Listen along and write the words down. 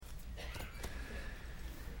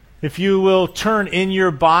If you will turn in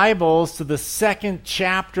your Bibles to the second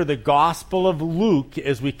chapter, the Gospel of Luke,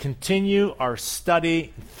 as we continue our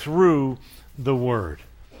study through the Word.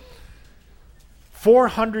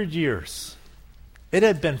 400 years. It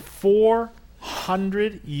had been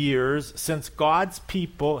 400 years since God's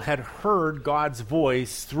people had heard God's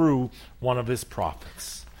voice through one of his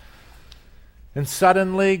prophets. And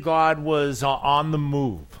suddenly God was on the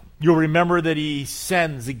move. You'll remember that he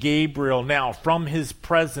sends Gabriel now from his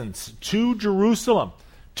presence to Jerusalem,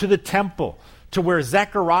 to the temple, to where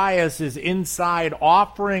Zacharias is inside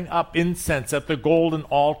offering up incense at the golden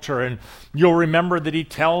altar. And you'll remember that he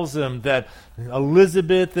tells him that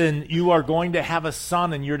Elizabeth and you are going to have a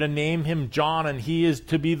son and you're to name him John, and he is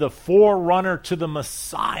to be the forerunner to the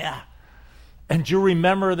Messiah. And you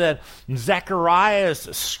remember that Zacharias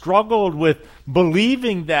struggled with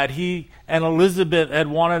believing that he and Elizabeth had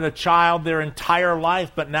wanted a child their entire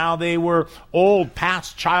life, but now they were old,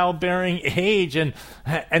 past childbearing age.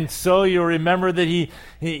 And so you remember that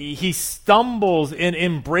he stumbles in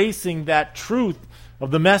embracing that truth of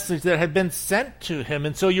the message that had been sent to him.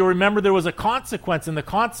 And so you remember there was a consequence, and the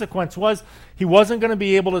consequence was he wasn't going to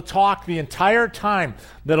be able to talk the entire time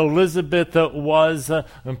that Elizabeth was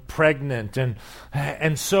pregnant.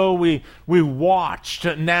 And so we watched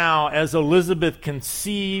now as Elizabeth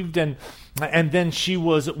conceived, and then she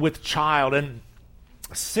was with child. And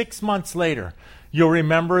 6 months later, you'll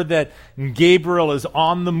remember that Gabriel is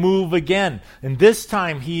on the move again. And this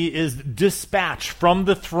time he is dispatched from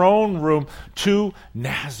the throne room to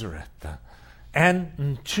Nazareth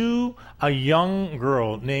and to a young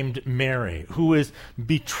girl named Mary, who is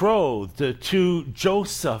betrothed to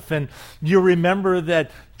Joseph. And you remember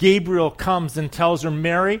that Gabriel comes and tells her,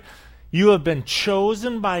 Mary, you have been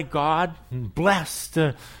chosen by God and blessed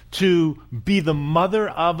to be the mother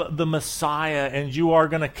of the Messiah, and you are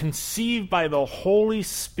going to conceive by the Holy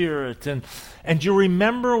Spirit. And you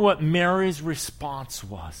remember what Mary's response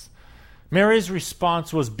was. Mary's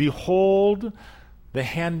response was, behold, the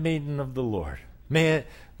handmaiden of the Lord. May it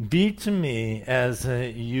be to me as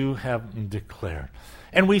you have declared.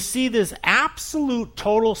 And we see this absolute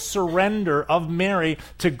total surrender of Mary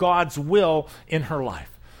to God's will in her life.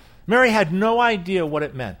 Mary had no idea what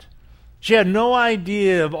it meant. She had no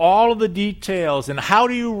idea of all of the details and how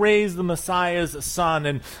do you raise the Messiah's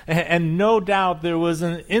son, and no doubt there was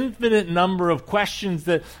an infinite number of questions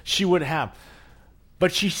that she would have.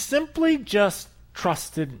 But she simply just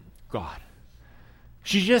trusted God.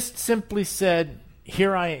 She just simply said,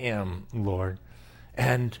 here I am, Lord,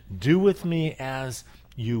 and do with me as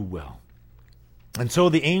you will. And so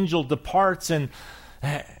the angel departs, and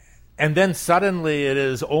then suddenly it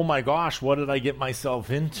is, oh my gosh, what did I get myself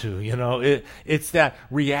into? You know, it's that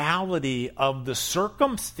reality of the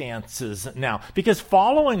circumstances now. Because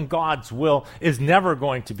following God's will is never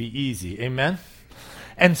going to be easy. Amen?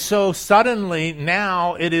 And so suddenly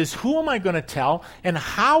now it is, who am I going to tell? And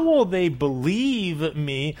how will they believe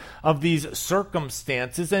me of these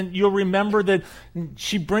circumstances? And you'll remember that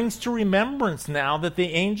she brings to remembrance now that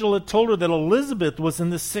the angel had told her that Elizabeth was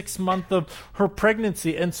in the 6th month of her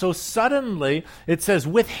pregnancy. And so suddenly it says,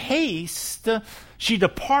 with haste, she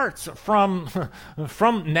departs from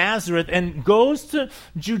Nazareth and goes to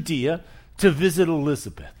Judea to visit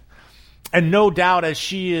Elizabeth. And no doubt as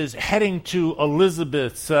she is heading to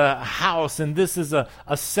Elizabeth's house, and this is a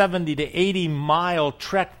 70 to 80 mile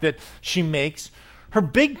trek that she makes, her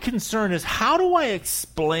big concern is, how do I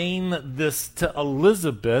explain this to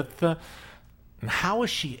Elizabeth? And how is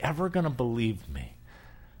she ever going to believe me?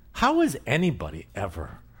 How is anybody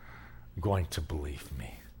ever going to believe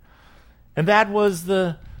me? And that was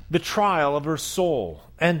the trial of her soul.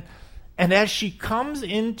 And as she comes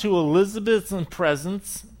into Elizabeth's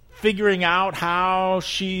presence, figuring out how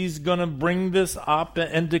she's going to bring this up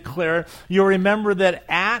and declare, you'll remember that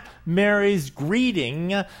at Mary's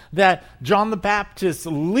greeting that John the Baptist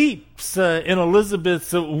leaps in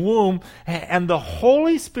Elizabeth's womb, and the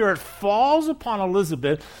Holy Spirit falls upon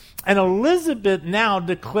Elizabeth. And Elizabeth now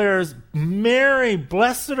declares, Mary,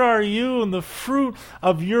 blessed are you in the fruit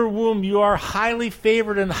of your womb. You are highly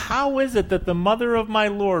favored. And how is it that the mother of my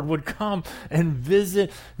Lord would come and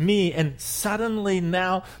visit me? And suddenly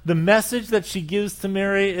now the message that she gives to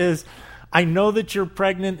Mary is, I know that you're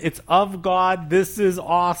pregnant. It's of God. This is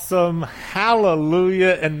awesome.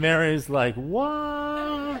 Hallelujah. And Mary's like,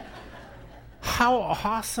 what? How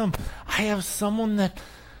awesome. I have someone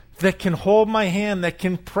that can hold my hand, that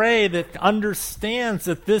can pray, that understands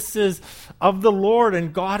that this is of the Lord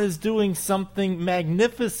and God is doing something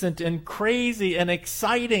magnificent and crazy and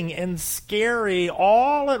exciting and scary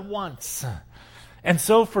all at once. And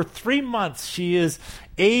so for 3 months she is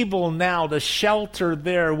able now to shelter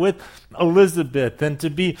there with Elizabeth and to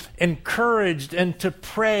be encouraged and to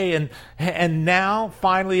pray. And now,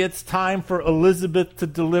 finally, it's time for Elizabeth to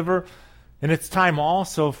deliver, and it's time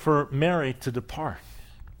also for Mary to depart.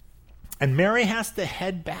 And Mary has to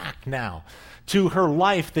head back now to her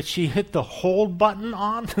life that she hit the hold button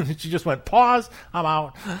on. She just went, pause, I'm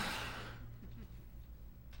out.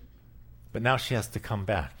 But now she has to come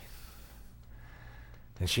back.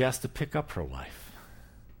 And she has to pick up her life.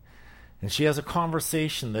 And she has a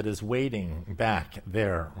conversation that is waiting back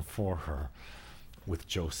there for her with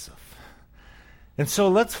Joseph. And so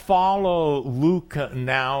let's follow Luke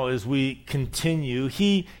now as we continue.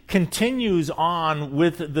 He continues on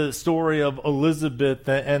with the story of Elizabeth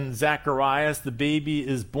and Zacharias. The baby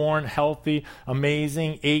is born healthy,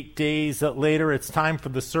 amazing. 8 days later, it's time for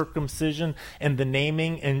the circumcision and the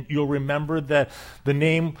naming. And you'll remember that the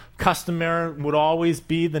name customary would always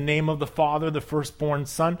be the name of the father, the firstborn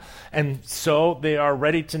son. And so they are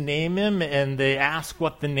ready to name him, and they ask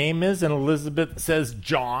what the name is. And Elizabeth says,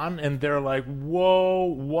 John. And they're like, whoa,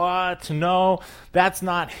 what? No, that's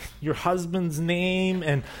not your husband's name.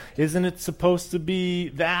 And isn't it supposed to be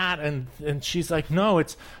that? And she's like, no,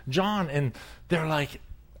 it's John. And they're like,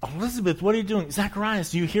 Elizabeth, what are you doing?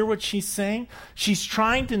 Zacharias, do you hear what she's saying? She's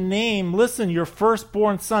trying to name, listen, your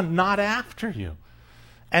firstborn son, not after you.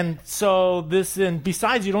 And so and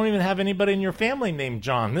besides, you don't even have anybody in your family named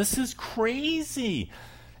John. This is crazy.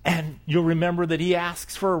 And you'll remember that he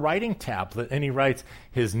asks for a writing tablet, and he writes,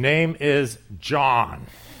 his name is John.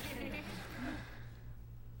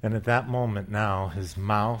 And at that moment now, his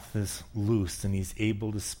mouth is loosed, and he's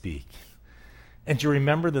able to speak. And you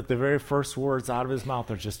remember that the very first words out of his mouth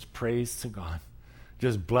are just praise to God,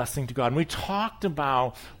 just blessing to God. And we talked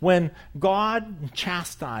about when God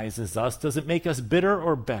chastises us, does it make us bitter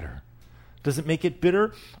or better? Does it make it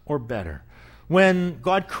bitter or better? When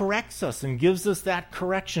God corrects us and gives us that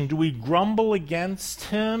correction, do we grumble against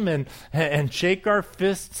him and shake our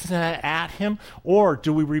fists at him? Or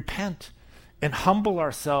do we repent and humble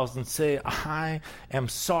ourselves and say, I am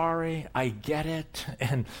sorry, I get it?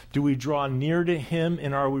 And do we draw near to him,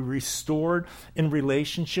 and are we restored in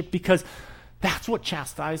relationship? Because that's what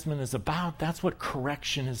chastisement is about. That's what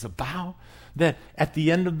correction is about. That at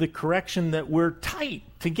the end of the correction that we're tight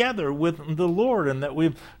together with the Lord and that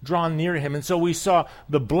we've drawn near to him. And so we saw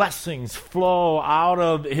the blessings flow out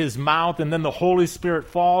of his mouth, and then the Holy Spirit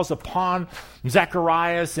falls upon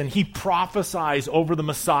Zacharias, and he prophesies over the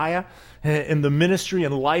Messiah in the ministry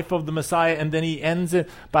and life of the Messiah. And then he ends it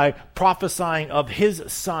by prophesying of his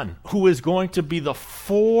son, who is going to be the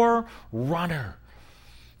forerunner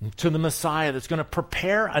to the Messiah that's going to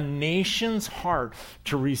prepare a nation's heart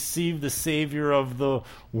to receive the Savior of the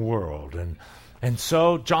world. And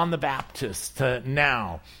so John the Baptist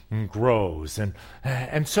now grows.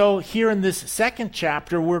 And so here in this second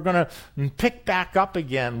chapter, we're going to pick back up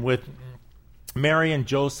again with Mary and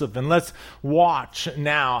Joseph. And let's watch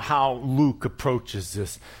now how Luke approaches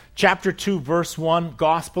this. Chapter 2, verse 1,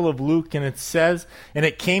 Gospel of Luke, and it says, and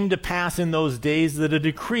it came to pass in those days that a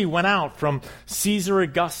decree went out from Caesar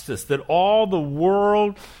Augustus that all the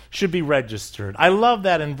world should be registered. I love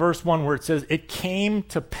that in verse 1 where it says, it came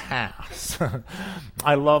to pass.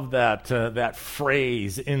 I love that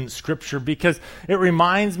phrase in Scripture, because it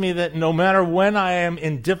reminds me that no matter when I am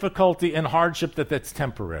in difficulty and hardship, that's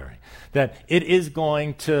temporary, that it is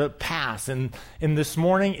going to pass. And this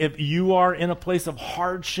morning, if you are in a place of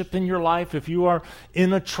hardship in your life, if you are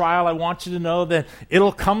in a trial, I want you to know that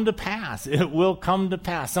it'll come to pass. It will come to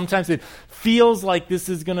pass. Sometimes it feels like this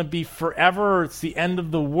is going to be forever, or it's the end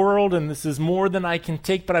of the world, and this is more than I can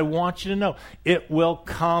take, but I want you to know it will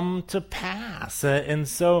come to pass. And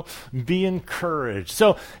so be encouraged.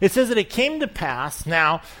 So it says that it came to pass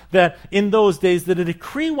now that in those days that a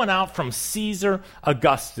decree went out from Caesar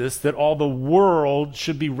Augustus that all the world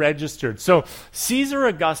should be registered. So Caesar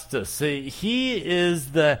Augustus, he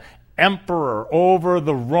is the emperor over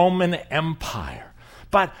the Roman Empire.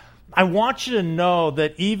 But I want you to know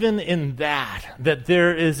that even in that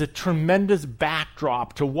there is a tremendous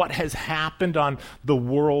backdrop to what has happened on the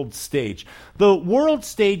world stage. The world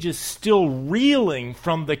stage is still reeling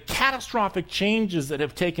from the catastrophic changes that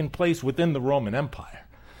have taken place within the Roman Empire.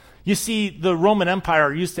 You see, the Roman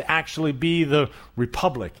Empire used to actually be the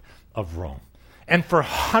Republic of Rome. And for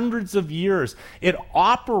hundreds of years, it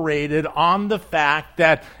operated on the fact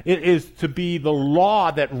that it is to be the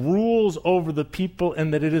law that rules over the people,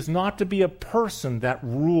 and that it is not to be a person that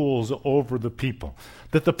rules over the people.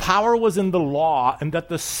 That the power was in the law, and that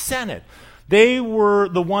the Senate, they were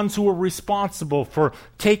the ones who were responsible for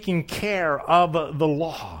taking care of the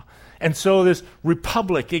law. And so this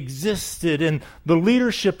republic existed, and the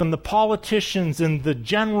leadership and the politicians and the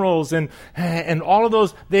generals and all of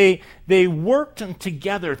those, they worked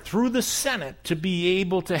together through the Senate to be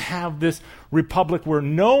able to have this republic where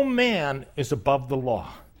no man is above the law.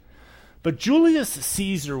 But Julius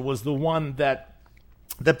Caesar was the one that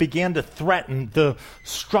began to threaten the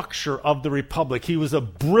structure of the republic. He was a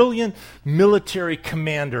brilliant military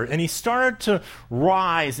commander, and he started to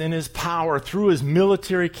rise in his power through his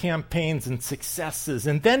military campaigns and successes.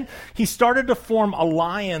 And then he started to form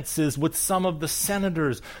alliances with some of the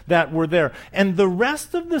senators that were there. And the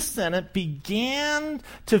rest of the Senate began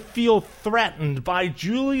to feel threatened by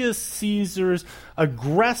Julius Caesar's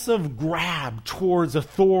aggressive grab towards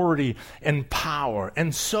authority and power.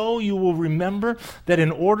 And so you will remember that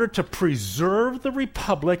in order to preserve the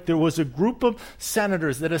republic, there was a group of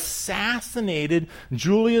senators that assassinated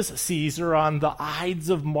Julius Caesar on the Ides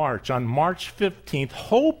of March, on March 15th,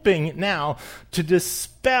 hoping now to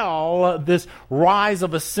dispel this rise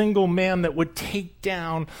of a single man that would take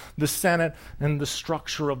down the Senate and the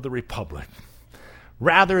structure of the republic.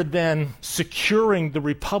 Rather than securing the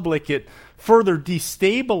republic, it further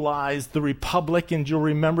destabilized the republic, and you'll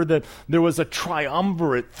remember that there was a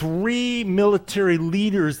triumvirate, 3 military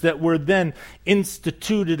leaders that were then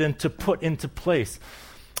instituted and to put into place.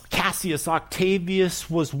 Cassius Octavius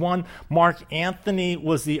was one, Mark Antony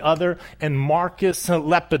was the other, and Marcus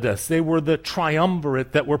Lepidus. They were the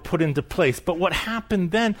triumvirate that were put into place. But what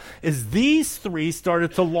happened then is these 3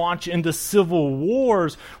 started to launch into civil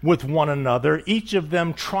wars with one another, each of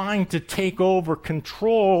them trying to take over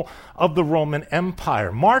control of the Roman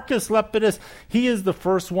Empire. Marcus Lepidus, he is the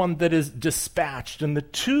first one that is dispatched, and the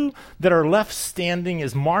 2 that are left standing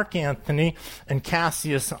is Mark Antony and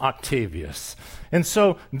Cassius Octavius. And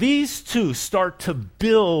so these 2 start to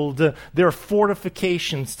build their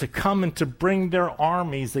fortifications to come and to bring their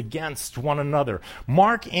armies against one another.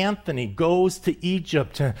 Mark Antony goes to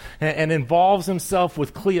Egypt and involves himself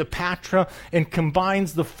with Cleopatra and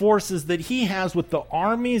combines the forces that he has with the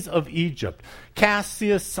armies of Egypt.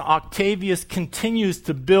 Cassius Octavius continues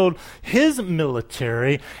to build his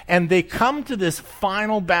military, and they come to this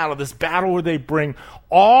final battle, this battle where they bring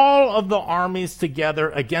all of the armies together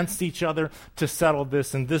against each other to settle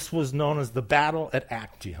this, and this was known as the Battle at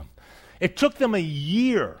Actium. It took them a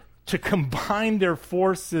year to combine their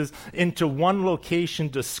forces into one location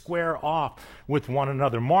to square off with one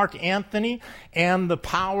another. Mark Antony and the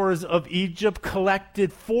powers of Egypt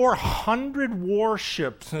collected 400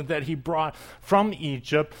 warships that he brought from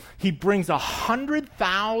Egypt. He brings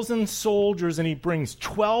 100,000 soldiers, and he brings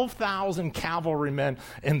 12,000 cavalrymen,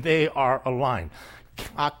 and they are aligned.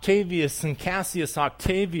 Octavius and Cassius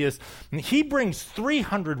Octavius, he brings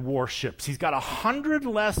 300 warships. He's got 100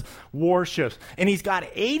 less warships, and he's got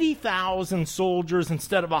 80,000 soldiers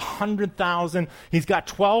instead of 100,000. He's got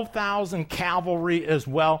 12,000 cavalry as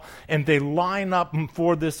well, and they line up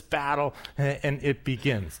for this battle, and it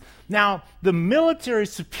begins. Now, the military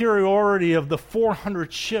superiority of the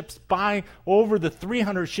 400 ships over the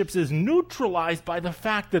 300 ships is neutralized by the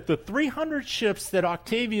fact that the 300 ships that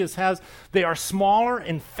Octavius has, they are smaller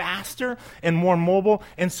and faster and more mobile,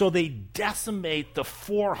 and so they decimate the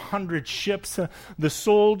 400 ships. The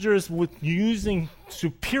soldiers, with using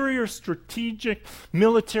superior strategic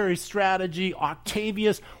military strategy,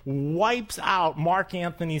 Octavius wipes out Mark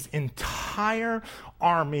Antony's entire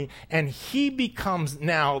army, and he becomes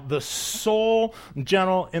now the sole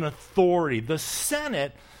general in authority. The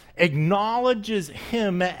Senate acknowledges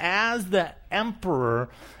him as the emperor,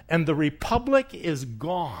 and the republic is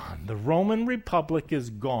gone. The Roman Republic is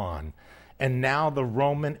gone, and now the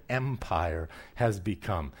Roman Empire has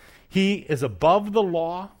become. He is above the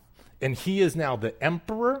law, and he is now the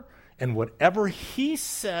emperor, and whatever he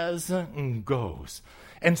says goes.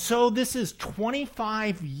 And so this is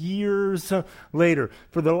 25 years later.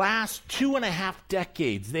 For the last 2.5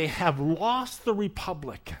 decades, they have lost the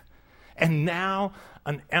republic. And now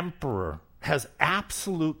an emperor has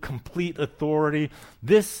absolute, complete authority.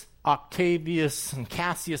 This Octavius and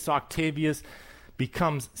Cassius Octavius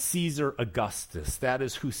becomes Caesar Augustus. That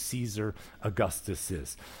is who Caesar Augustus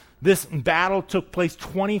is. This battle took place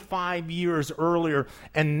 25 years earlier,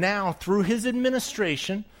 and now through his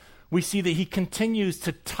administration, we see that he continues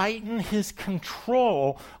to tighten his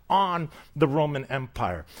control on the Roman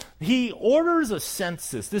Empire. He orders a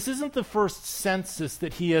census. This isn't the first census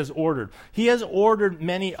that he has ordered. He has ordered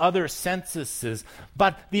many other censuses,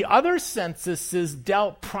 but the other censuses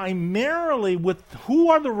dealt primarily with who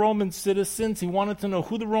are the Roman citizens. He wanted to know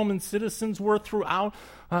who the Roman citizens were throughout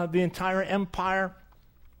the entire empire.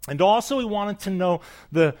 And also he wanted to know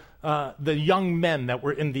the the young men that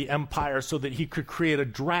were in the empire so that he could create a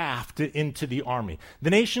draft into the army. The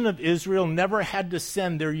nation of Israel never had to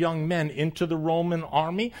send their young men into the Roman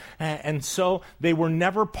army, and so they were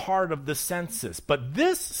never part of the census. But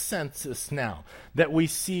this census now that we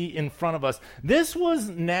see in front of us, this was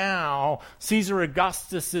now Caesar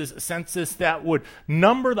Augustus's census that would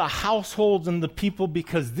number the households and the people,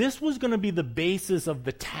 because this was going to be the basis of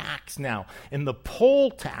the tax now, in the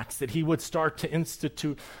poll tax that he would start to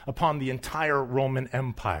institute upon the entire Roman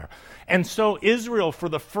Empire. And so Israel, for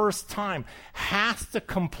the first time, has to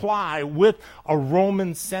comply with a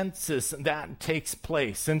Roman census that takes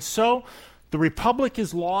place. And so the republic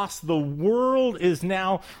is lost. The world is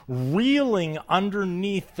now reeling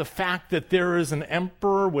underneath the fact that there is an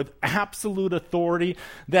emperor with absolute authority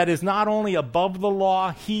that is not only above the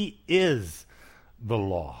law, he is the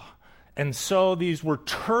law. And so these were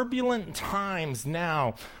turbulent times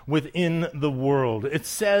now within the world. It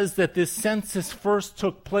says that this census first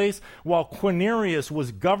took place while Quirinius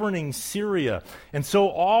was governing Syria. And so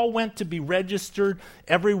all went to be registered,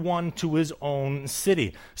 everyone to his own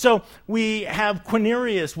city. So we have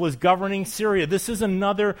Quirinius was governing Syria. This is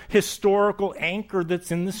another historical anchor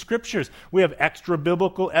that's in the scriptures. We have extra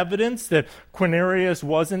biblical evidence that Quirinius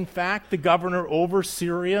was in fact the governor over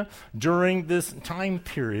Syria during this time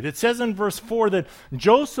period. It says in verse 4 that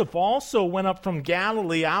Joseph also went up from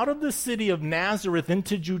Galilee out of the city of Nazareth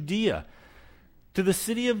into Judea to the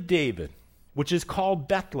city of David, which is called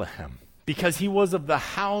Bethlehem, because he was of the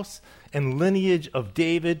house and lineage of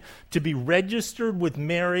David, to be registered with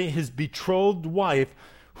Mary, his betrothed wife,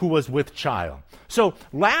 who was with child. So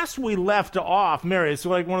last we left off Mary, it's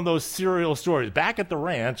like one of those serial stories, back at the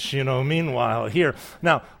ranch, meanwhile here.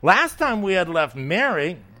 Now, last time we had left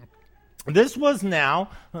Mary, this was now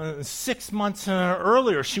 6 months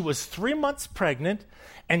earlier. She was 3 months pregnant,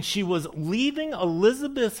 and she was leaving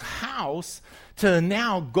Elizabeth's house to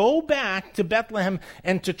now go back to Bethlehem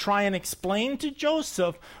and to try and explain to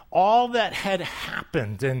Joseph all that had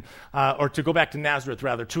happened, and or to go back to Nazareth,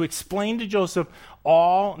 rather, to explain to Joseph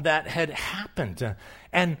all that had happened.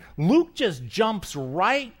 And Luke just jumps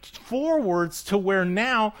right forwards to where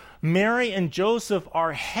now Mary and Joseph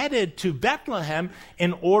are headed to Bethlehem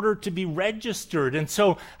in order to be registered. And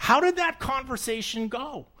so how did that conversation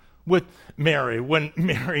go with Mary when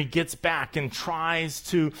Mary gets back and tries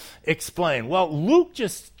to explain? Well, Luke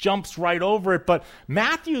just jumps right over it, but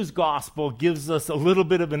Matthew's gospel gives us a little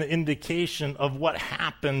bit of an indication of what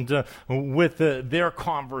happened with their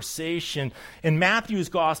conversation. In Matthew's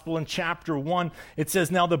gospel, in chapter 1, it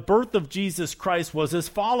says, "Now the birth of Jesus Christ was as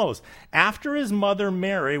follows. After his mother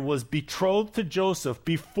Mary was betrothed to Joseph,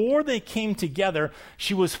 before they came together,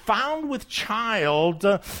 she was found with child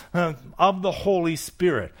of the Holy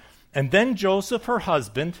Spirit. And then Joseph, her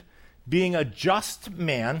husband, being a just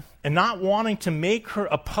man and not wanting to make her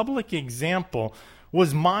a public example,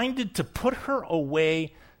 was minded to put her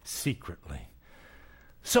away secretly."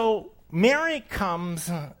 So Mary comes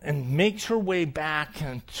and makes her way back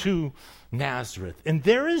to Nazareth, and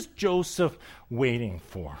there is Joseph waiting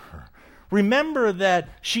for her. Remember that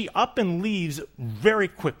she up and leaves very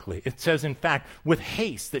quickly. It says, in fact, with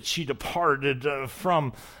haste that she departed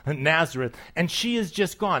from Nazareth, and she is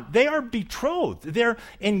just gone. They are betrothed. They're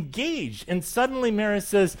engaged. And suddenly Mary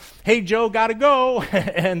says, "Hey, Joe, gotta go."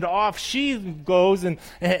 And off she goes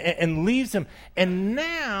and leaves him. And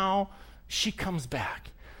now she comes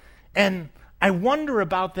back. And I wonder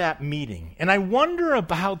about that meeting. And I wonder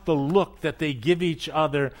about the look that they give each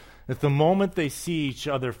other at the moment they see each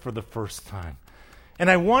other for the first time. And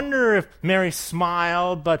I wonder if Mary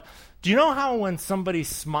smiled, but do you know how when somebody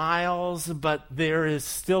smiles, but there is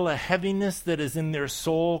still a heaviness that is in their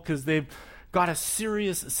soul because they've got a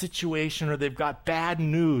serious situation or they've got bad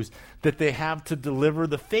news that they have to deliver?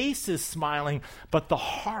 The face is smiling, but the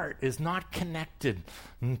heart is not connected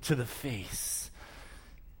to the face.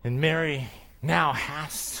 And Mary now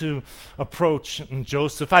has to approach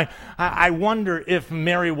Joseph. I wonder if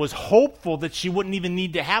Mary was hopeful that she wouldn't even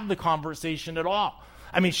need to have the conversation at all.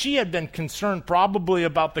 I mean, she had been concerned probably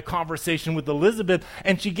about the conversation with Elizabeth,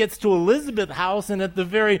 and she gets to Elizabeth's house, and at the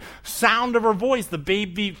very sound of her voice, the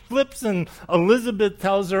baby flips, and Elizabeth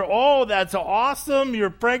tells her, "Oh, that's awesome, you're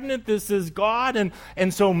pregnant, this is God."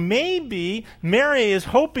 And so maybe Mary is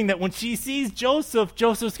hoping that when she sees Joseph,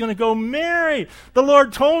 Joseph's going to go, "Mary, the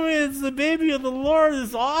Lord told me it's the baby of the Lord,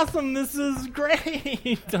 it's awesome, this is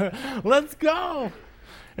great, let's go."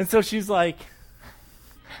 And so she's like,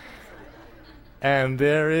 and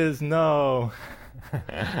there is no.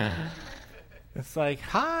 It's like,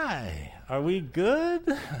 "Hi, are we good?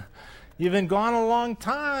 You've been gone a long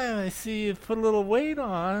time. I see you put a little weight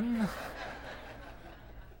on."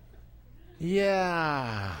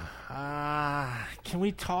 Yeah. Can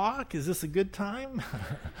we talk? Is this a good time?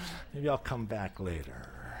 Maybe I'll come back later.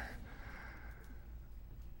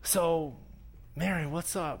 So, Mary,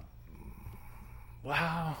 what's up?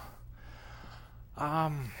 Wow.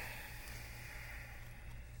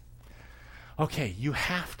 Okay, you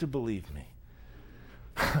have to believe me.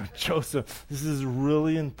 Joseph, this is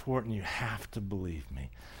really important. You have to believe me.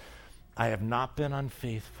 I have not been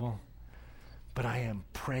unfaithful, but I am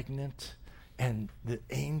pregnant. And the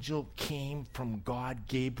angel came from God,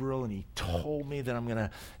 Gabriel, and he told me that I'm going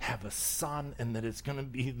to have a son and that it's going to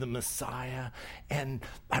be the Messiah. And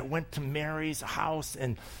I went to Mary's house,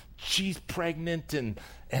 and she's pregnant, and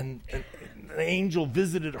the angel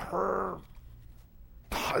visited her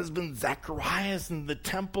husband, Zacharias, in the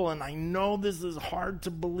temple. And I know this is hard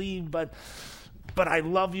to believe, but I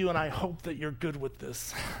love you, and I hope that you're good with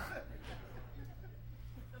this.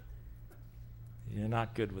 You're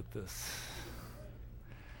not good with this.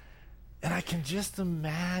 And I can just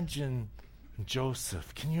imagine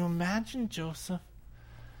Joseph. Can you imagine Joseph?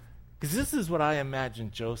 Because this is what I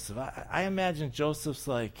imagine Joseph. I imagine Joseph's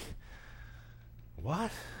like,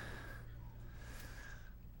 what?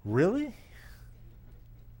 Really?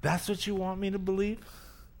 That's what you want me to believe?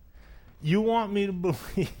 You want me to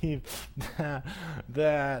believe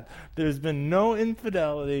that there's been no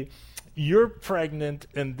infidelity, you're pregnant,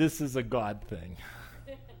 and this is a God thing.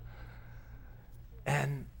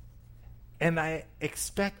 And I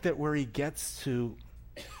expect that where he gets to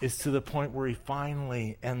is to the point where he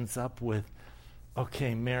finally ends up with,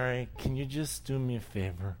 okay, Mary, can you just do me a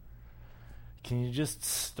favor? Can you just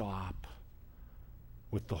stop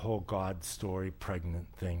with the whole God story pregnant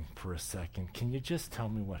thing for a second? Can you just tell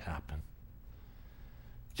me what happened?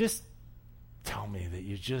 Just tell me that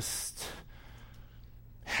you just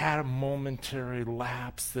had a momentary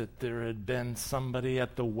lapse, that there had been somebody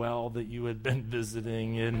at the well that you had been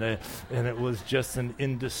visiting, and it was just an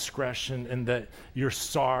indiscretion, and that you're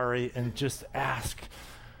sorry, and just ask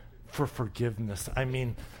for forgiveness. I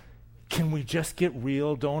mean, can we just get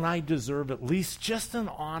real? Don't I deserve at least just an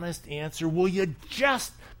honest answer? Will you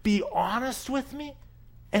just be honest with me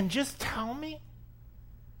and just tell me?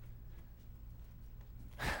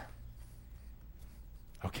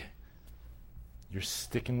 Okay. You're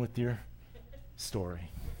sticking with your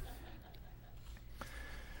story.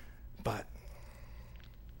 But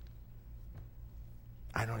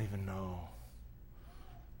I don't even know.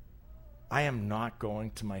 I am not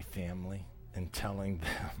going to my family and telling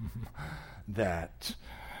them that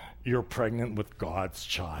you're pregnant with God's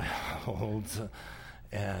child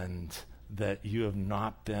and that you have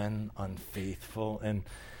not been unfaithful. And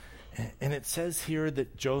it says here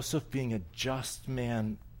that Joseph, being a just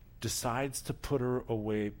man, decides to put her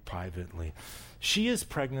away privately. She is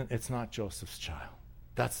pregnant. It's not Joseph's child.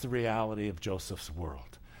 That's the reality of Joseph's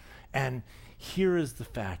world. And here is the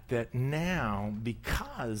fact that now,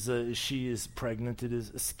 because she is pregnant, it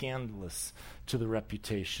is scandalous to the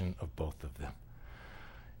reputation of both of them.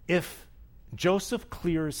 If Joseph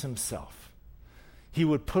clears himself, he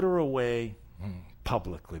would put her away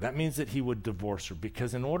publicly. That means that he would divorce her,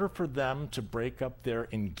 because in order for them to break up their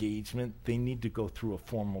engagement, they need to go through a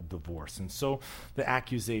formal divorce. And so the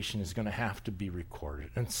accusation is going to have to be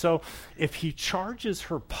recorded. And so if he charges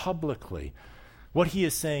her publicly, what he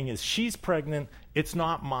is saying is, she's pregnant, it's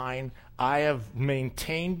not mine, I have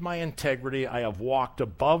maintained my integrity, I have walked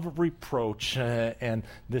above reproach, and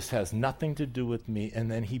this has nothing to do with me.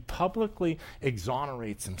 And then he publicly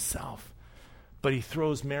exonerates himself. But he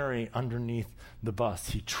throws Mary underneath the bus.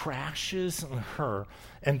 He trashes her.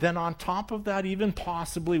 And then on top of that, even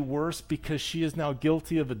possibly worse, because she is now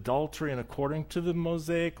guilty of adultery, and according to the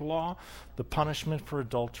Mosaic law, the punishment for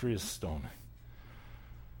adultery is stoning.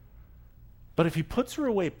 But if he puts her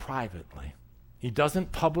away privately, he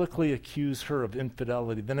doesn't publicly accuse her of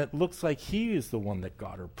infidelity, then it looks like he is the one that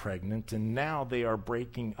got her pregnant, and now they are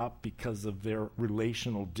breaking up because of their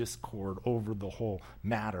relational discord over the whole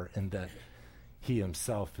matter, and that he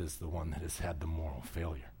himself is the one that has had the moral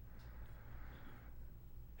failure.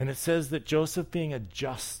 And it says that Joseph, being a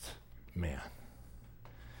just man,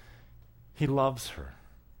 he loves her.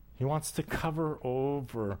 He wants to cover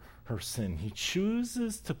over her sin. He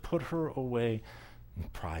chooses to put her away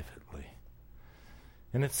privately.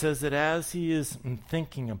 And it says that as he is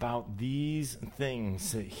thinking about these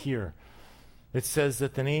things here, it says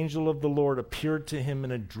that an angel of the Lord appeared to him in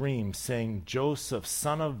a dream, saying, Joseph,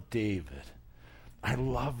 son of David. I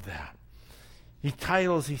love that.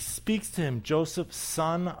 He speaks to him, Joseph,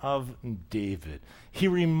 son of David. He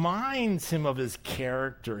reminds him of his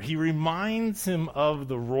character. He reminds him of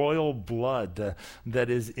the royal blood that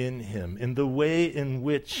is in him, in the way in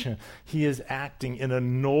which he is acting in a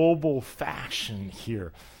noble fashion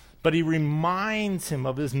here. But he reminds him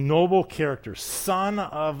of his noble character, son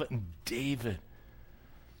of David.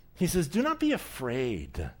 He says, do not be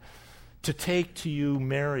afraid to take to you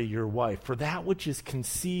Mary, your wife, for that which is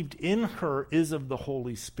conceived in her is of the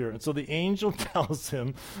Holy Spirit. And so the angel tells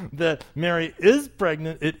him that Mary is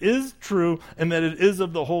pregnant, it is true, and that it is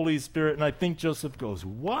of the Holy Spirit. And I think Joseph goes,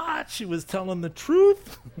 what? She was telling the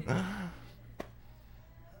truth?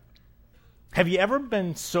 Have you ever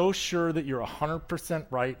been so sure that you're 100%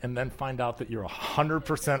 right and then find out that you're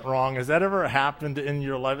 100% wrong? Has that ever happened in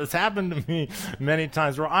your life? It's happened to me many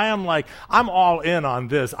times where I am like, I'm all in on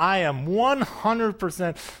this. I am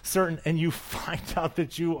 100% certain, and you find out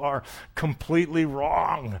that you are completely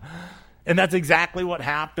wrong. And that's exactly what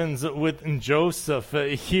happens with Joseph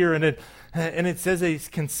here. And it says that he's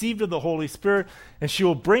conceived of the Holy Spirit, and she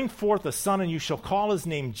will bring forth a son, and you shall call his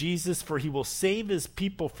name Jesus, for he will save his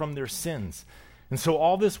people from their sins. And so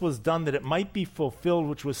all this was done that it might be fulfilled,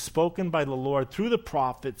 which was spoken by the Lord through the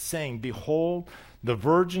prophet, saying, behold, the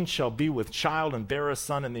virgin shall be with child and bear a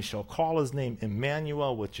son, and they shall call his name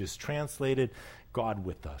Emmanuel, which is translated God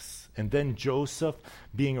with us. And then Joseph,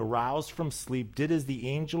 being aroused from sleep, did as the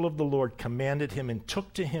angel of the Lord commanded him, and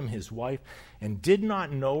took to him his wife, and did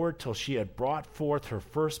not know her till she had brought forth her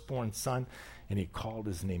firstborn son, and he called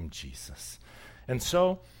his name Jesus. And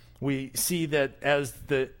so we see that as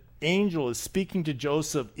the angel is speaking to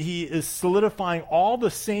Joseph, he is solidifying all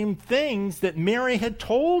the same things that Mary had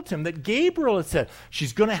told him, that Gabriel had said.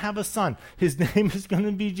 She's going to have a son. His name is going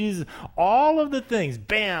to be Jesus. All of the things,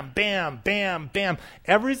 bam, bam, bam, bam.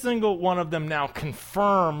 Every single one of them now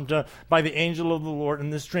confirmed by the angel of the Lord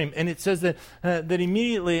in this dream. And it says that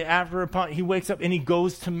immediately after he wakes up and he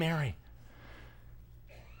goes to Mary.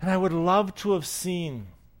 And I would love to have seen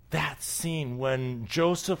that scene when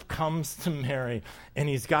Joseph comes to Mary and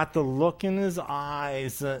he's got the look in his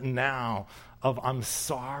eyes now of, I'm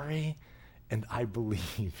sorry and I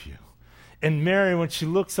believe you. And Mary, when she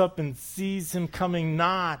looks up and sees him coming,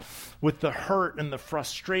 not with the hurt and the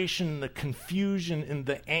frustration and the confusion and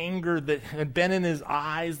the anger that had been in his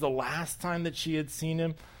eyes the last time that she had seen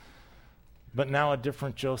him, but now a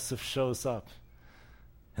different Joseph shows up.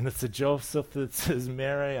 And it's a Joseph that says,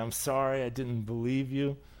 Mary, I'm sorry I didn't believe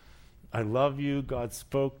you. I love you. God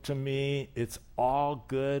spoke to me. It's all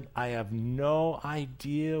good. I have no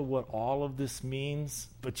idea what all of this means,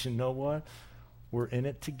 but you know what? We're in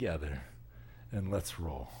it together, and let's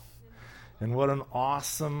roll. And what an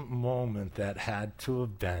awesome moment that had to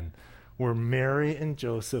have been, where Mary and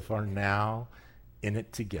Joseph are now in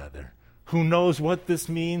it together. Who knows what this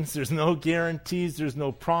means? There's no guarantees. There's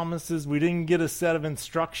no promises. We didn't get a set of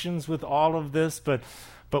instructions with all of this, but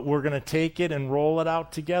we're going to take it and roll it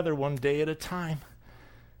out together one day at a time.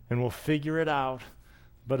 And we'll figure it out.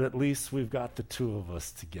 But at least we've got the two of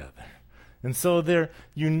us together. And so they're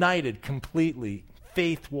united completely,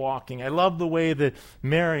 faith walking. I love the way that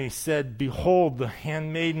Mary said, behold, the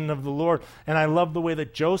handmaiden of the Lord. And I love the way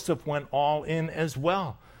that Joseph went all in as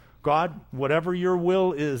well. God, whatever your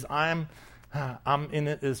will is, I'm in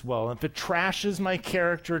it as well. If it trashes my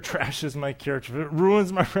character, it trashes my character. If it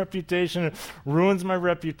ruins my reputation, it ruins my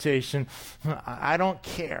reputation. I don't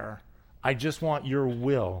care. I just want your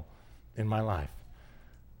will in my life.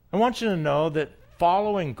 I want you to know that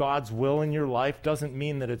following God's will in your life doesn't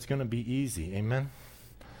mean that it's going to be easy. Amen?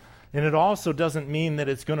 And it also doesn't mean that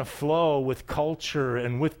it's going to flow with culture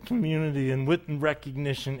and with community and with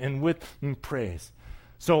recognition and with praise.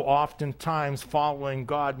 So oftentimes following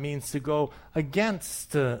God means to go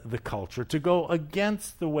against the culture, to go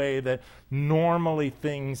against the way that normally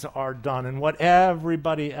things are done and what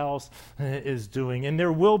everybody else is doing. And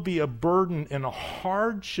there will be a burden and a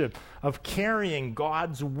hardship of carrying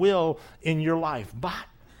God's will in your life. But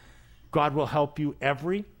God will help you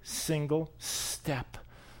every single step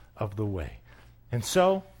of the way. And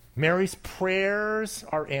so Mary's prayers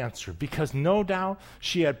are answered because no doubt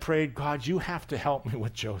she had prayed, God, you have to help me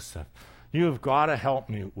with Joseph. You have got to help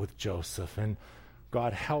me with Joseph. And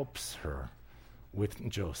God helps her with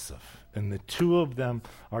Joseph. And the two of them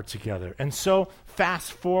are together. And so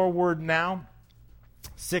fast forward now,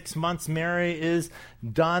 6 months, Mary is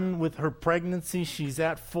done with her pregnancy. She's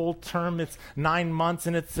at full term. It's 9 months,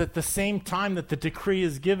 and it's at the same time that the decree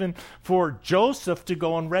is given for Joseph to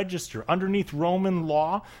go and register. Underneath Roman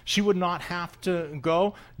law, she would not have to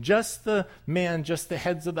go. Just the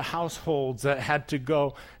heads of the households had to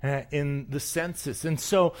go in the census. And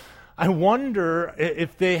so I wonder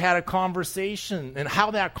if they had a conversation and how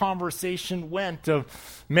that conversation went of,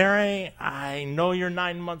 Mary, I know you're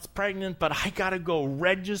 9 months pregnant, but I got to go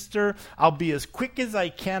register. I'll be as quick as I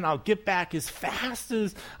can. I'll get back as fast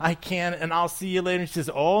as I can, and I'll see you later. And she says,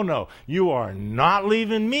 oh, no, you are not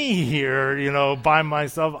leaving me here, by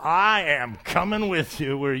myself. I am coming with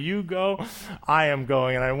you. Where you go, I am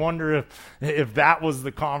going. And I wonder if that was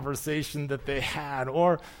the conversation that they had,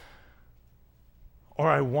 or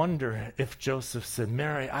I wonder if Joseph said,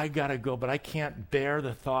 Mary, I got to go, but I can't bear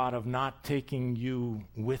the thought of not taking you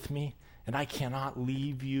with me, and I cannot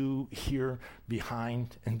leave you here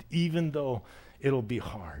behind. And even though it'll be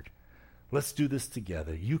hard, let's do this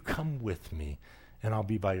together. You come with me, and I'll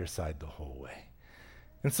be by your side the whole way.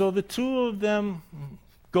 And so the two of them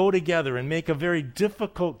go together and make a very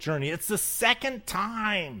difficult journey. It's the second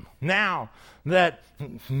time now that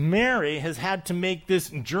Mary has had to make this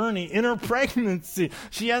journey in her pregnancy.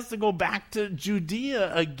 She has to go back to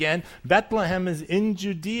Judea again. Bethlehem is in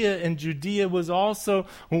Judea, and Judea was also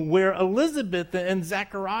where Elizabeth and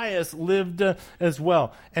Zacharias lived as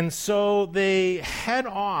well. And so they head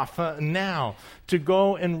off now to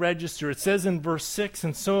go and register. It says in verse 6,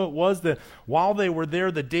 and so it was that while they were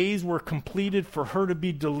there, the days were completed for her to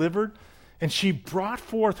be delivered. And she brought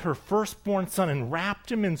forth her firstborn son and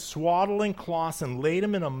wrapped him in swaddling cloths and laid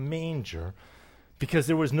him in a manger because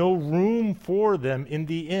there was no room for them in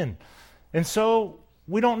the inn. And so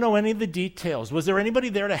we don't know any of the details. Was there anybody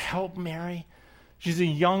there to help Mary? She's a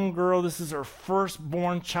young girl. This is her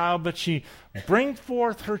firstborn child, but she brings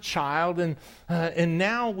forth her child, and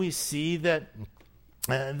now we see that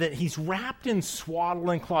he's wrapped in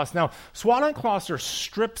swaddling cloths. Now, swaddling cloths are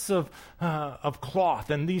strips of cloth,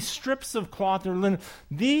 and these strips of cloth are linen.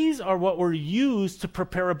 These are what were used to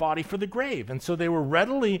prepare a body for the grave, and so they were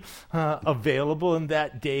readily available in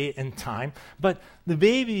that day and time. But the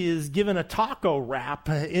baby is given a taco wrap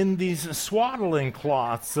in these swaddling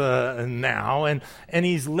cloths now, and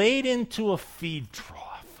he's laid into a feed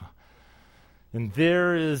trough. And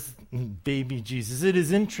there is baby Jesus. It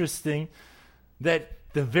is interesting that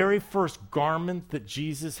the very first garment that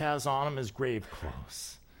Jesus has on him is grave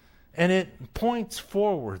clothes. And it points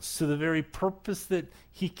forwards to the very purpose that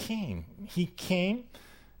he came. He came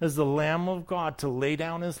as the Lamb of God to lay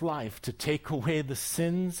down his life, to take away the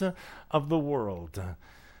sins of the world.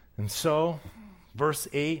 And so, verse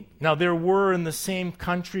 8, now there were in the same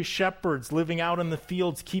country shepherds living out in the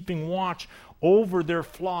fields, keeping watch over their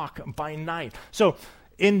flock by night. So,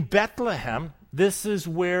 in Bethlehem, this is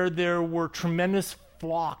where there were tremendous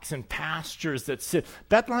flocks and pastures that sit.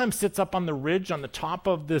 Bethlehem sits up on the ridge on the top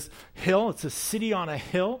of this hill. It's a city on a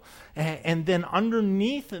hill. And then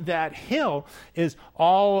underneath that hill is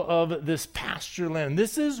all of this pasture land.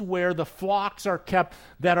 This is where the flocks are kept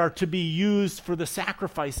that are to be used for the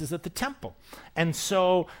sacrifices at the temple. And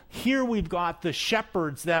so here we've got the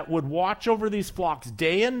shepherds that would watch over these flocks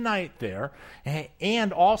day and night there,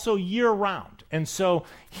 and also year round. And so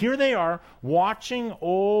here they are watching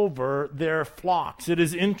over their flocks. It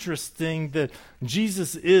is interesting that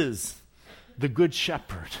Jesus is the good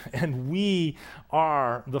shepherd, and we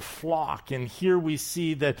are the flock. And here we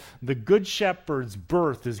see that the good shepherd's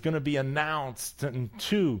birth is going to be announced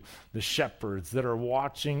to the shepherds that are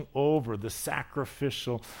watching over the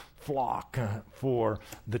sacrificial flock for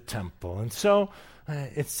the temple. And so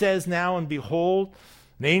it says now, and behold,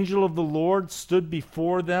 an angel of the Lord stood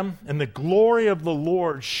before them, and the glory of the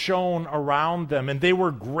Lord shone around them, and they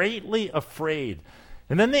were greatly afraid.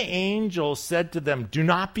 And then the angel said to them, do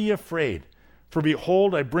not be afraid. For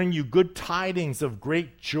behold, I bring you good tidings of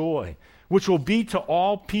great joy, which will be to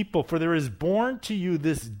all people. For there is born to you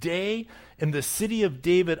this day in the city of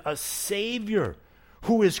David a Savior,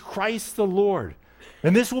 who is Christ the Lord.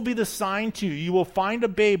 And this will be the sign to you. You will find a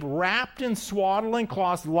babe wrapped in swaddling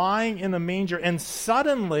cloths lying in a manger. And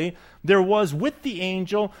suddenly there was with the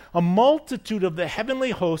angel a multitude of the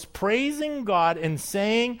heavenly host praising God and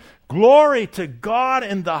saying, glory to God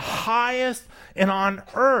in the highest, and on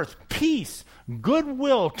earth peace,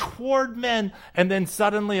 goodwill toward men. And then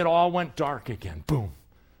suddenly it all went dark again. Boom.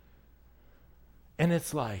 And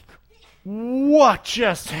it's like, what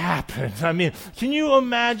just happened? I mean, can you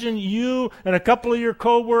imagine you and a couple of your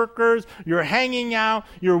coworkers, you're hanging out,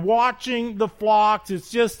 you're watching the flocks,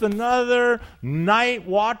 it's just another night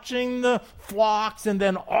watching the flocks, and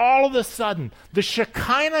then all of a sudden, the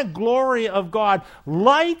Shekinah glory of God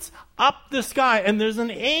lights up the sky, and there's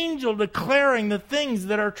an angel declaring the things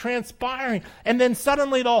that are transpiring, and then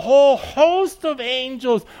suddenly the whole host of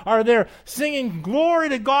angels are there singing glory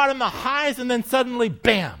to God in the highest, and then suddenly,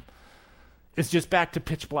 bam! It's just back to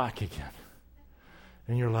pitch black again.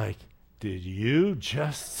 And you're like, did you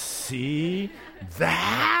just see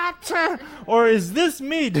that? Or is this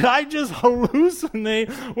me? Did I just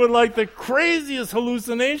hallucinate with like the craziest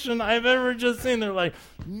hallucination I've ever just seen? They're like,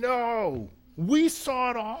 no, we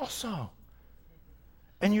saw it also.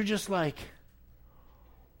 And you're just like,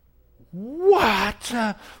 what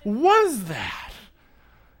was that?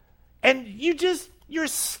 And you're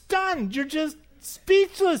stunned. You're just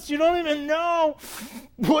speechless. You don't even know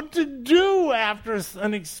what to do after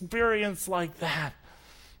an experience like that.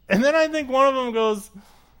 And then I think one of them goes,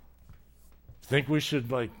 think we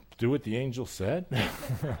should do what the angel said?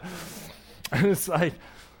 And it's like,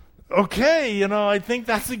 okay, I think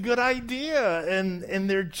that's a good idea. And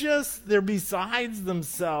they're besides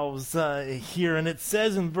themselves here. And it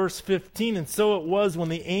says in verse 15, and so it was when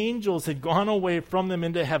the angels had gone away from them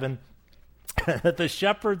into heaven, that the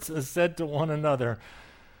shepherds said to one another,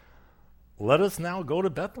 let us now go to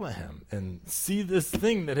Bethlehem and see this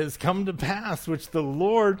thing that has come to pass, which the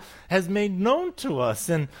Lord has made known to us.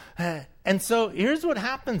 And so here's what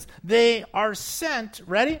happens. They are sent,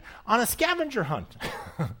 ready, on a scavenger hunt.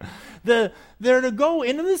 They're to go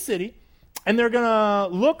into the city, and they're going to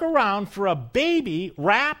look around for a baby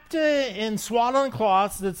wrapped in swaddling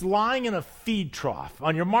cloths that's lying in a feed trough.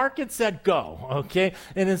 On your mark, get set, go, okay?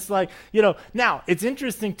 And it's like, now, it's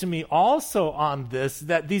interesting to me also on this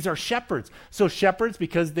that these are shepherds. So shepherds,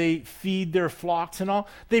 because they feed their flocks and all,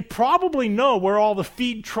 they probably know where all the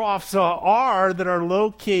feed troughs are that are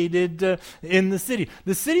located in the city.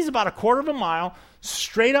 The city's about a quarter of a mile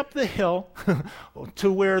straight up the hill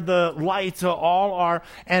to where the lights all are,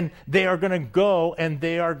 and they are going to go and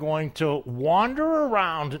they are going to wander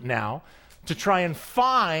around now to try and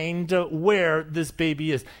find where this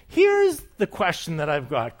baby is. Here's the question that I've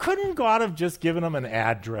got. Couldn't God have just given them an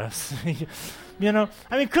address? Couldn't he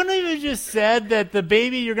have just said that the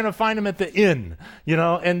baby, you're going to find him at the inn,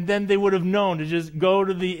 and then they would have known to just go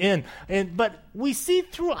to the inn. But we see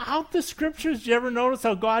throughout the scriptures, do you ever notice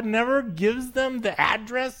how God never gives them the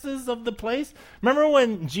addresses of the place? Remember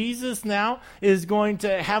when Jesus now is going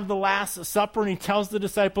to have the Last Supper and he tells the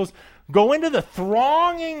disciples, go into the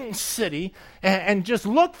thronging city and just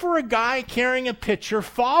look for a guy carrying a pitcher.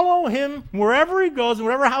 Follow him wherever he goes,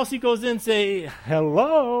 whatever house he goes in, say,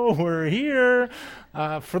 hello, we're here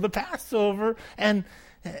for the Passover. And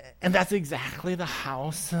that's exactly the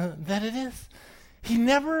house that it is. He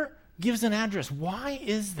never gives an address. Why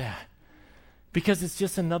is that? Because it's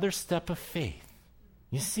just another step of faith.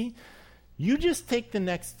 You see, you just take the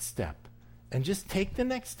next step. And just take the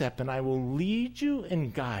next step, and I will lead you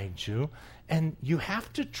and guide you. And you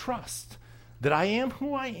have to trust that I am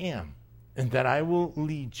who I am, and that I will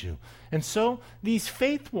lead you. And so these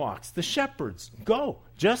faith walks, the shepherds, go.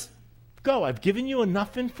 Just go. I've given you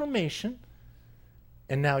enough information,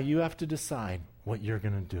 and now you have to decide what you're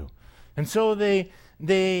going to do. And so they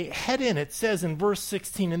head in. It says in verse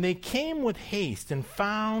 16, and they came with haste and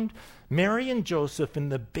found Mary and Joseph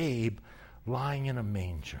and the babe lying in a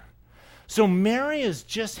manger. So Mary has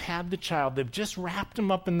just had the child. They've just wrapped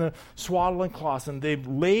him up in the swaddling cloths, and they've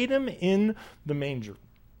laid him in the manger.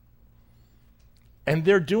 And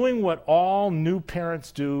they're doing what all new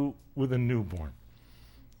parents do with a newborn.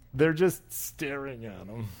 They're just staring at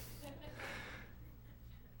him.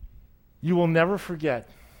 You will never forget,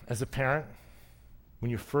 as a parent, when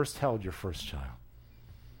you first held your first child.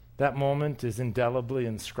 That moment is indelibly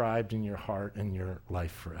inscribed in your heart and your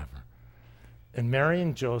life forever. And Mary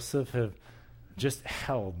and Joseph have just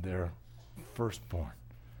held their firstborn.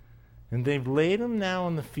 And they've laid him now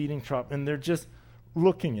in the feeding trough, and they're just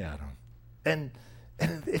looking at him. And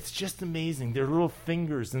it's just amazing. Their little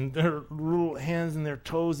fingers and their little hands and their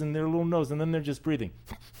toes and their little nose, and then they're just breathing.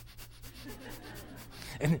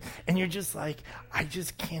 and you're just like, I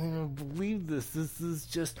just can't even believe this. This is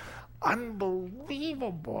just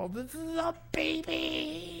unbelievable. This is a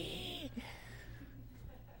baby.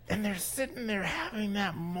 And they're sitting there having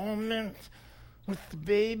that moment with the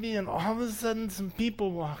baby, and all of a sudden some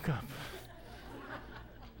people walk up.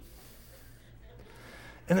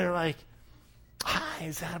 And they're like, hi,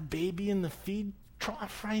 is that a baby in the feed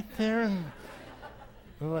trough right there? And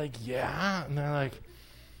they're like, yeah. And they're like,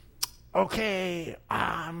 okay,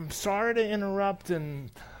 I'm sorry to interrupt,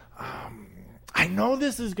 and I know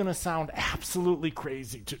this is going to sound absolutely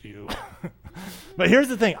crazy to you. But here's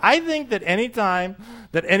the thing. I think that anytime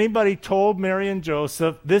that anybody told Mary and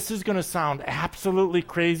Joseph, this is going to sound absolutely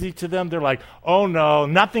crazy to them, they're like, oh no,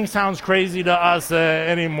 nothing sounds crazy to us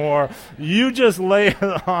anymore. You just lay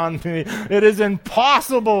it on me. It is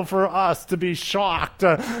impossible for us to be shocked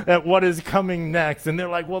at what is coming next. And they're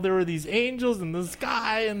like, well, there were these angels in the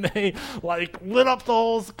sky, and they like lit up the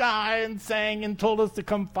whole sky and sang and told us to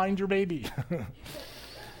come find your baby.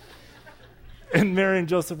 And Mary and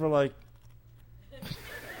Joseph were like,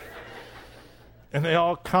 and they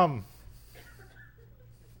all come.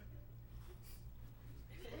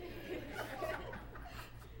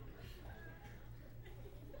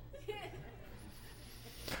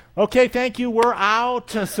 Okay, thank you. We're out.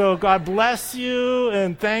 So God bless you,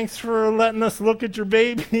 and thanks for letting us look at your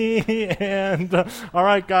baby. And all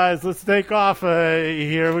right, guys, let's take off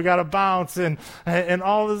here. We got to bounce. And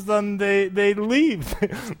all of a sudden, they leave.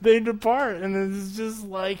 They depart, and it's just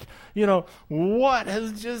like, what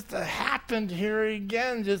has just happened here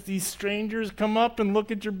again? Just these strangers come up and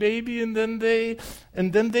look at your baby, and then they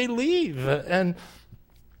leave.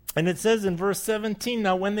 And it says in verse 17,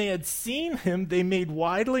 now when they had seen him, they made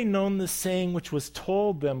widely known the saying which was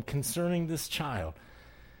told them concerning this child.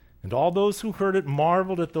 And all those who heard it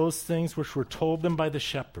marveled at those things which were told them by the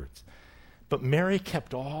shepherds. But Mary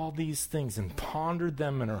kept all these things and pondered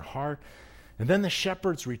them in her heart. And then the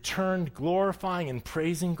shepherds returned, glorifying and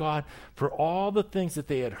praising God for all the things that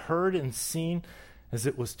they had heard and seen as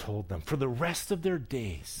it was told them. For the rest of their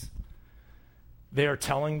days, they are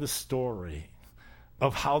telling the story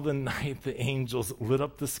of how the night the angels lit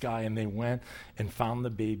up the sky, and they went and found the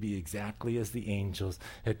baby exactly as the angels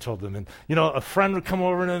had told them. And, a friend would come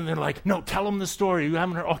over and they're like, no, tell them the story. You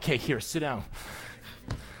haven't heard? Okay, here, sit down.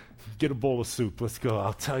 Get a bowl of soup. Let's go.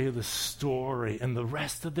 I'll tell you the story. And the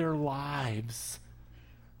rest of their lives,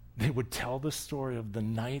 they would tell the story of the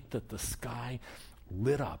night that the sky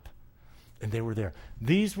lit up. And they were there.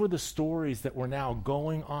 These were the stories that were now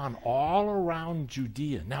going on all around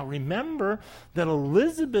Judea. Now remember that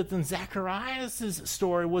Elizabeth and Zacharias'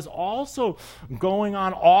 story was also going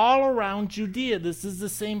on all around Judea. This is the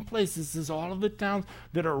same place. This is all of the towns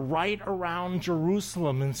that are right around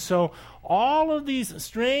Jerusalem. And so all of these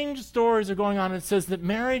strange stories are going on. It says that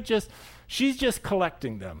Mary she's just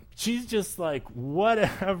collecting them. She's just like,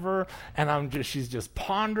 whatever, and she's just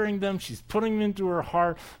pondering them. She's putting them into her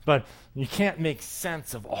heart, but you can't make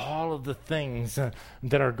sense of all of the things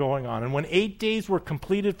that are going on. And when 8 days were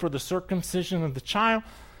completed for the circumcision of the child,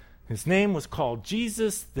 his name was called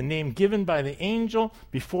Jesus, the name given by the angel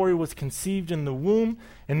before he was conceived in the womb.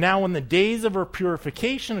 And now when the days of her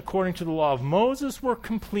purification, according to the law of Moses, were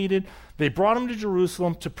completed, they brought him to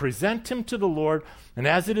Jerusalem to present him to the Lord. And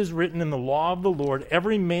as it is written in the law of the Lord,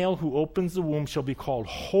 every male who opens the womb shall be called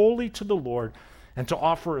holy to the Lord, and to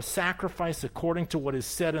offer a sacrifice according to what is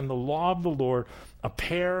said in the law of the Lord, a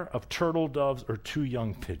pair of turtle doves or 2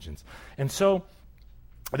 young pigeons. And so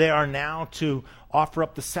they are now to offer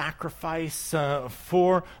up the sacrifice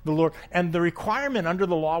for the Lord. And the requirement under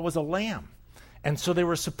the law was a lamb. And so they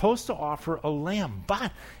were supposed to offer a lamb.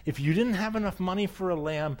 But if you didn't have enough money for a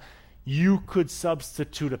lamb, you could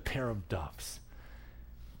substitute a pair of doves.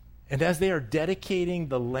 And as they are dedicating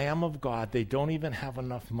the Lamb of God, they don't even have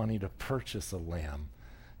enough money to purchase a lamb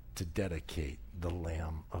to dedicate the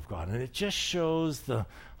Lamb of God. And it just shows the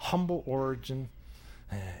humble origin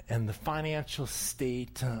and the financial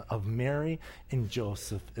state of Mary and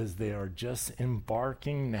Joseph as they are just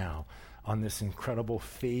embarking now on this incredible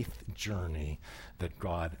faith journey that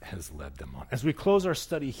God has led them on. As we close our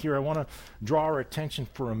study here, I want to draw our attention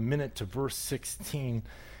for a minute to verse 16.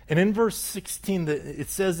 And in verse 16, it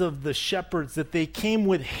says of the shepherds that they came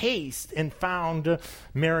with haste and found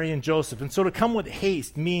Mary and Joseph. And so to come with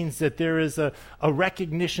haste means that there is a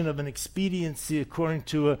recognition of an expediency according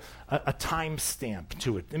to a time stamp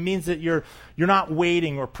to it. It means that you're not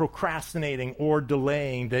waiting or procrastinating or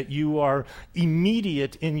delaying, that you are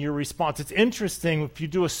immediate in your response. It's interesting, if you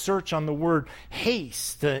do a search on the word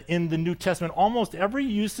haste in the New Testament, almost every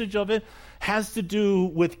usage of it has to do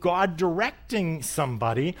with God directing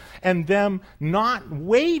somebody and them not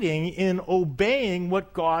waiting in obeying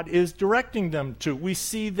what God is directing them to. We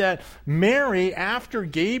see that Mary, after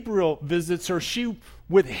Gabriel visits her, she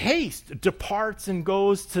with haste departs and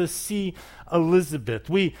goes to see Elizabeth.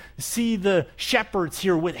 We see the shepherds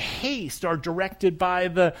here with haste are directed by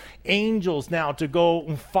the angels now to go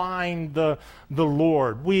and find the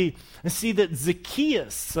Lord. We see that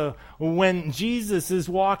Zacchaeus, when Jesus is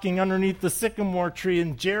walking underneath the sycamore tree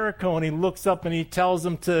in Jericho, and he looks up and he tells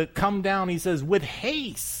him to come down, he says, with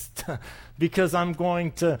haste, because I'm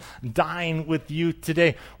going to dine with you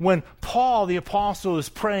today. When Paul, the apostle, is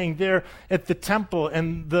praying there at the temple,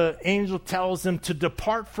 and the angel tells him to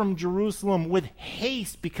depart from Jerusalem with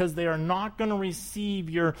haste because they are not going to receive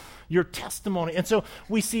your testimony. And so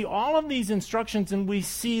we see all of these instructions, and we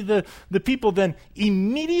see the people then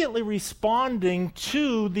immediately responding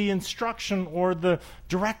to the instruction or the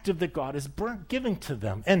directive that God is giving to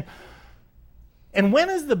them. And when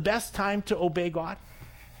is the best time to obey God?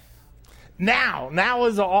 Now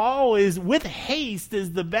is always, with haste,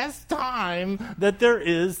 is the best time that there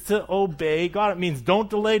is to obey God. It means don't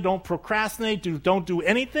delay, don't procrastinate, don't do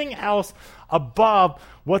anything else above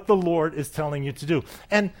what the Lord is telling you to do.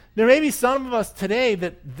 And there may be some of us today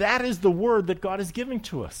that is the word that God is giving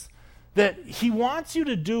to us, that he wants you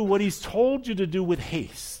to do what he's told you to do with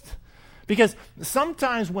haste. Because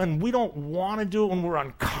sometimes when we don't want to do it, when we're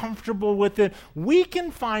uncomfortable with it, we can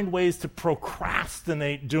find ways to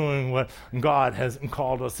procrastinate doing what God has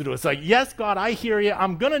called us to do. It's like, yes, God, I hear you.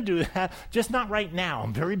 I'm going to do that, just not right now.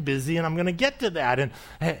 I'm very busy, and I'm going to get to that.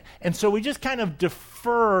 And so we just kind of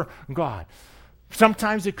defer God.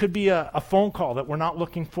 Sometimes it could be a phone call that we're not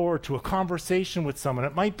looking forward to, a conversation with someone.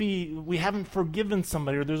 It might be we haven't forgiven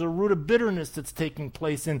somebody, or there's a root of bitterness that's taking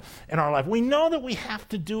place in our life. We know that we have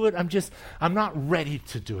to do it. I'm not ready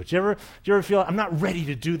to do it. Do you ever feel I'm not ready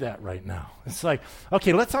to do that right now? It's like,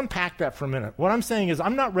 okay, let's unpack that for a minute. What I'm saying is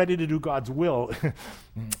I'm not ready to do God's will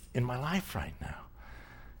in my life right now.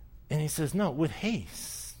 And he says, no, with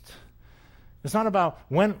haste. It's not about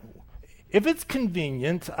when. If it's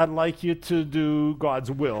convenient, I'd like you to do God's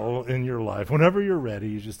will in your life. Whenever you're ready,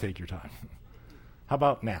 you just take your time. How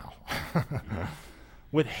about now?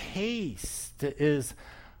 With haste is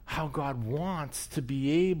how God wants to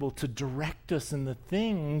be able to direct us in the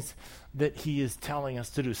things that he is telling us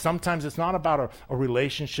to do. Sometimes it's not about a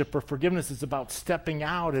relationship or forgiveness. It's about stepping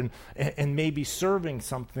out and maybe serving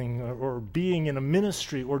something, or being in a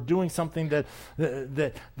ministry, or doing something that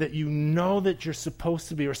you know that you're supposed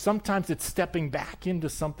to be. Or sometimes it's stepping back into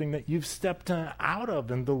something that you've stepped out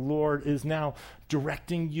of, and the Lord is now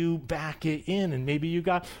directing you back in. And maybe you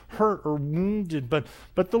got hurt or wounded, but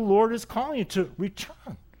the Lord is calling you to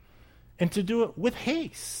return and to do it with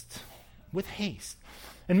haste. With haste.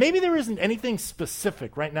 And maybe there isn't anything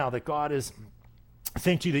specific right now that God is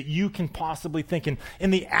saying to you that you can possibly think. And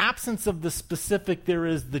in the absence of the specific, there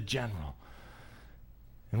is the general.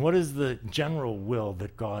 And what is the general will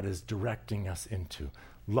that God is directing us into?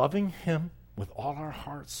 Loving him with all our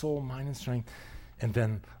heart, soul, mind, and strength, and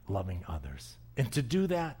then loving others. And to do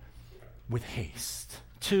that with haste.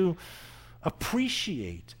 To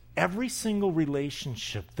appreciate every single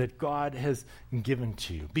relationship that God has given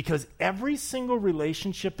to you. Because every single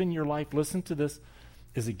relationship in your life, listen to this,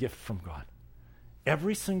 is a gift from God.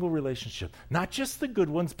 Every single relationship. Not just the good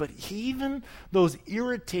ones, but even those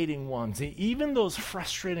irritating ones, even those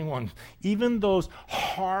frustrating ones, even those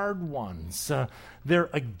hard ones. They're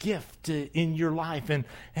a gift in your life.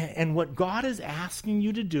 And what God is asking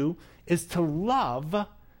you to do is to love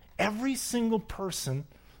every single person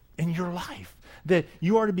in your life. That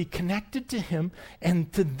you are to be connected to him,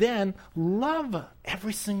 and to then love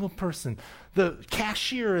every single person. The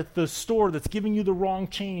cashier at the store that's giving you the wrong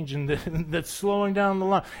change and that's slowing down the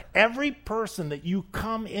line. Every person that you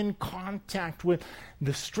come in contact with,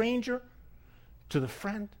 the stranger to the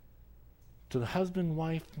friend, to the husband,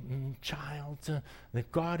 wife, and child,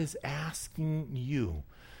 that God is asking you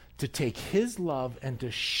to take his love and to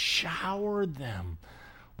shower them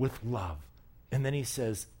with love. And then he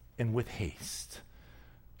says, and with haste.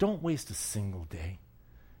 Don't waste a single day,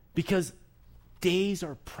 because days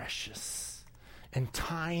are precious and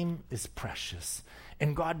time is precious.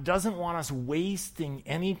 And God doesn't want us wasting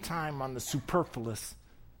any time on the superfluous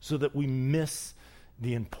so that we miss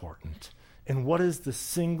the important. And what is the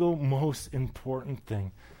single most important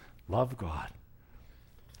thing? Love God,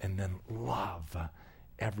 and then love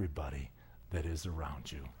everybody that is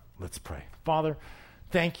around you. Let's pray. Father,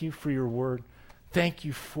 thank you for your word. Thank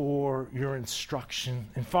you for your instruction.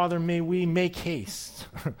 And Father, may we make haste,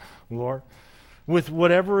 Lord, with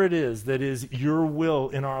whatever it is that is your will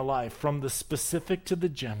in our life, from the specific to the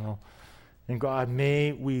general. And God,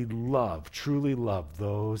 may we love, truly love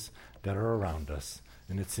those that are around us.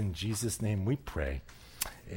 And it's in Jesus' name we pray.